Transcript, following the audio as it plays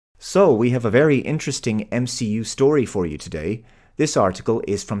So, we have a very interesting MCU story for you today. This article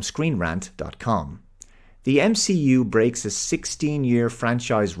is from ScreenRant.com. The MCU breaks a 16-year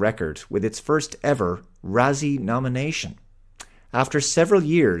franchise record with its first ever Razzie nomination. After several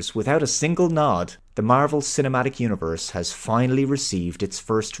years without a single nod, the Marvel Cinematic Universe has finally received its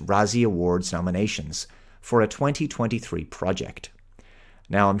first Razzie Awards nominations for a 2023 project.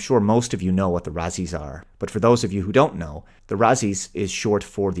 Now, I'm sure most of you know what the Razzies are, but for those of you who don't know, the Razzies is short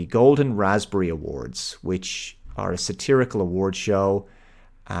for the Golden Raspberry Awards, which are a satirical award show,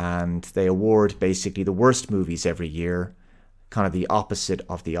 and they award basically the worst movies every year, kind of the opposite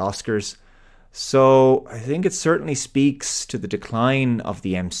of the Oscars. So I think it certainly speaks to the decline of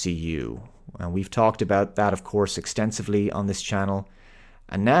the MCU, and we've talked about that, of course, extensively on this channel,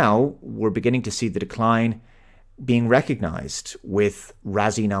 and now we're beginning to see the decline being recognized with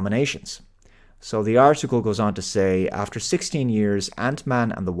Razzie nominations. So the article goes on to say, after 16 years,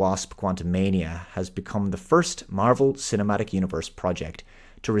 Ant-Man and the Wasp: Quantumania has become the first Marvel Cinematic Universe project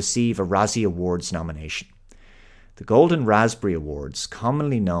to receive a Razzie Awards nomination. The Golden Raspberry Awards,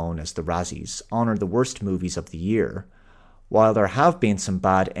 commonly known as the Razzies, honor the worst movies of the year. While there have been some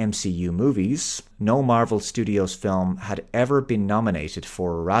bad MCU movies, no Marvel Studios film had ever been nominated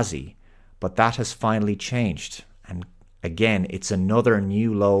for a Razzie, but that has finally changed. And again, it's another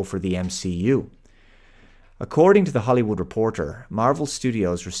new low for the MCU. According to The Hollywood Reporter, Marvel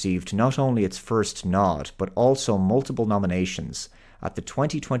Studios received not only its first nod, but also multiple nominations at the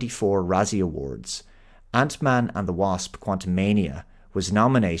 2024 Razzie Awards. Ant-Man and the Wasp: Quantumania was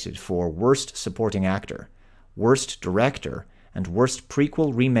nominated for Worst Supporting Actor, Worst Director, and Worst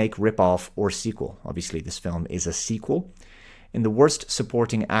Prequel, Remake, Ripoff, or Sequel. Obviously, this film is a sequel. In the Worst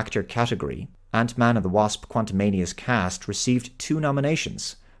Supporting Actor category, Ant-Man and the Wasp: Quantumania's cast received 2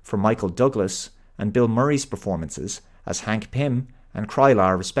 nominations for Michael Douglas and Bill Murray's performances as Hank Pym and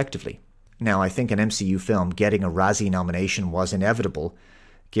Krylar, respectively. Now, I think an MCU film getting a Razzie nomination was inevitable,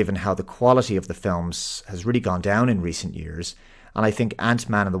 given how the quality of the films has really gone down in recent years, and I think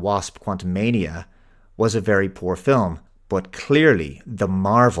Ant-Man and the Wasp: Quantumania was a very poor film, but clearly The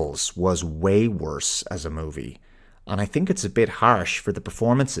Marvels was way worse as a movie. And I think it's a bit harsh for the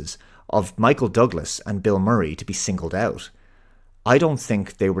performances of Michael Douglas and Bill Murray to be singled out. I don't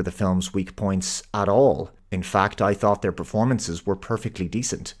think they were the film's weak points at all. In fact, I thought their performances were perfectly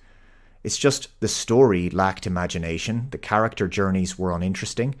decent. It's just the story lacked imagination, the character journeys were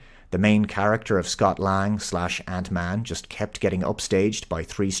uninteresting, the main character of Scott Lang / Ant-Man just kept getting upstaged by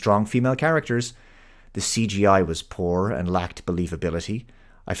 3 strong female characters, the CGI was poor and lacked believability,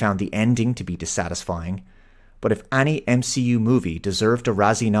 I found the ending to be dissatisfying. But if any MCU movie deserved a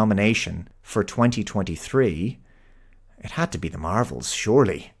Razzie nomination for 2023, it had to be The Marvels,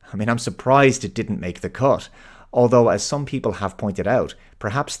 surely. I mean, I'm surprised it didn't make the cut. Although, as some people have pointed out,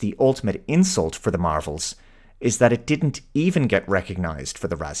 perhaps the ultimate insult for The Marvels is that it didn't even get recognised for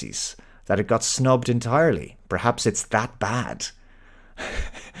the Razzies, that it got snubbed entirely. Perhaps it's that bad.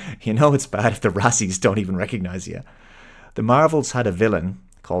 You know it's bad if the Razzies don't even recognise you. The Marvels had a villain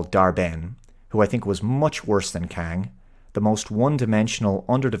called Dar-Benn, who I think was much worse than Kang, the most one-dimensional,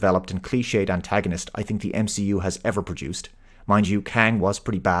 underdeveloped and cliched antagonist I think the MCU has ever produced. Mind you, Kang was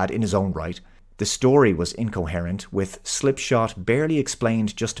pretty bad in his own right. The story was incoherent, with slipshod, barely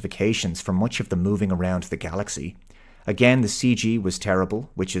explained justifications for much of the moving around the galaxy. Again, the CG was terrible,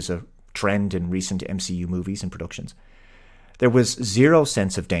 which is a trend in recent MCU movies and productions. There was zero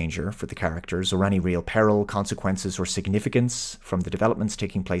sense of danger for the characters, or any real peril, consequences, or significance from the developments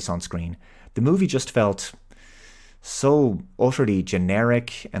taking place on screen. The movie just felt so utterly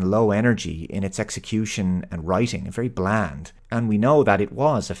generic and low energy in its execution and writing, very bland. And we know that it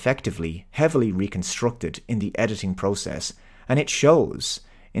was effectively heavily reconstructed in the editing process, and it shows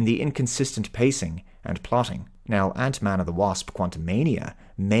in the inconsistent pacing and plotting. Now, Ant-Man and the Wasp: Quantumania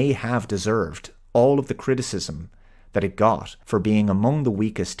may have deserved all of the criticism that it got for being among the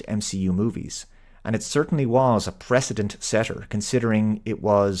weakest MCU movies, and it certainly was a precedent setter considering it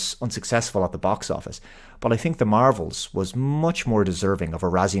was unsuccessful at the box office. But I think The Marvels was much more deserving of a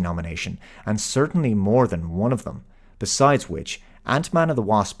Razzie nomination, and certainly more than one of them. Besides which, Ant-Man and the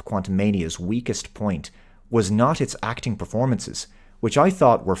Wasp: Quantumania's weakest point was not its acting performances, which I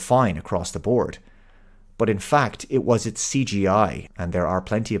thought were fine across the board, but in fact it was its CGI, and there are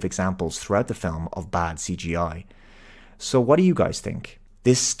plenty of examples throughout the film of bad CGI. So what do you guys think?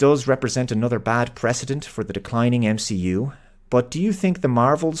 This does represent another bad precedent for the declining MCU, but do you think The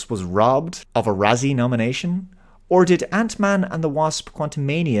Marvels was robbed of a Razzie nomination? Or did Ant-Man and the Wasp: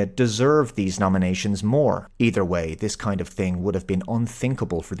 Quantumania deserve these nominations more? Either way, this kind of thing would have been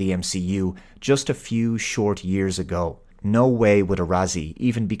unthinkable for the MCU just a few short years ago. no way would a Razzie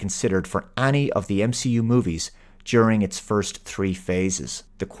even be considered for any of the MCU movies during its first 3 phases.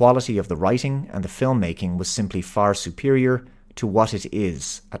 The quality of the writing and the filmmaking was simply far superior to what it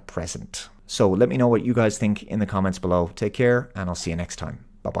is at present. So let me know what you guys think in the comments below. Take care, and I'll see you next time.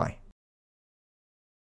 Bye-bye.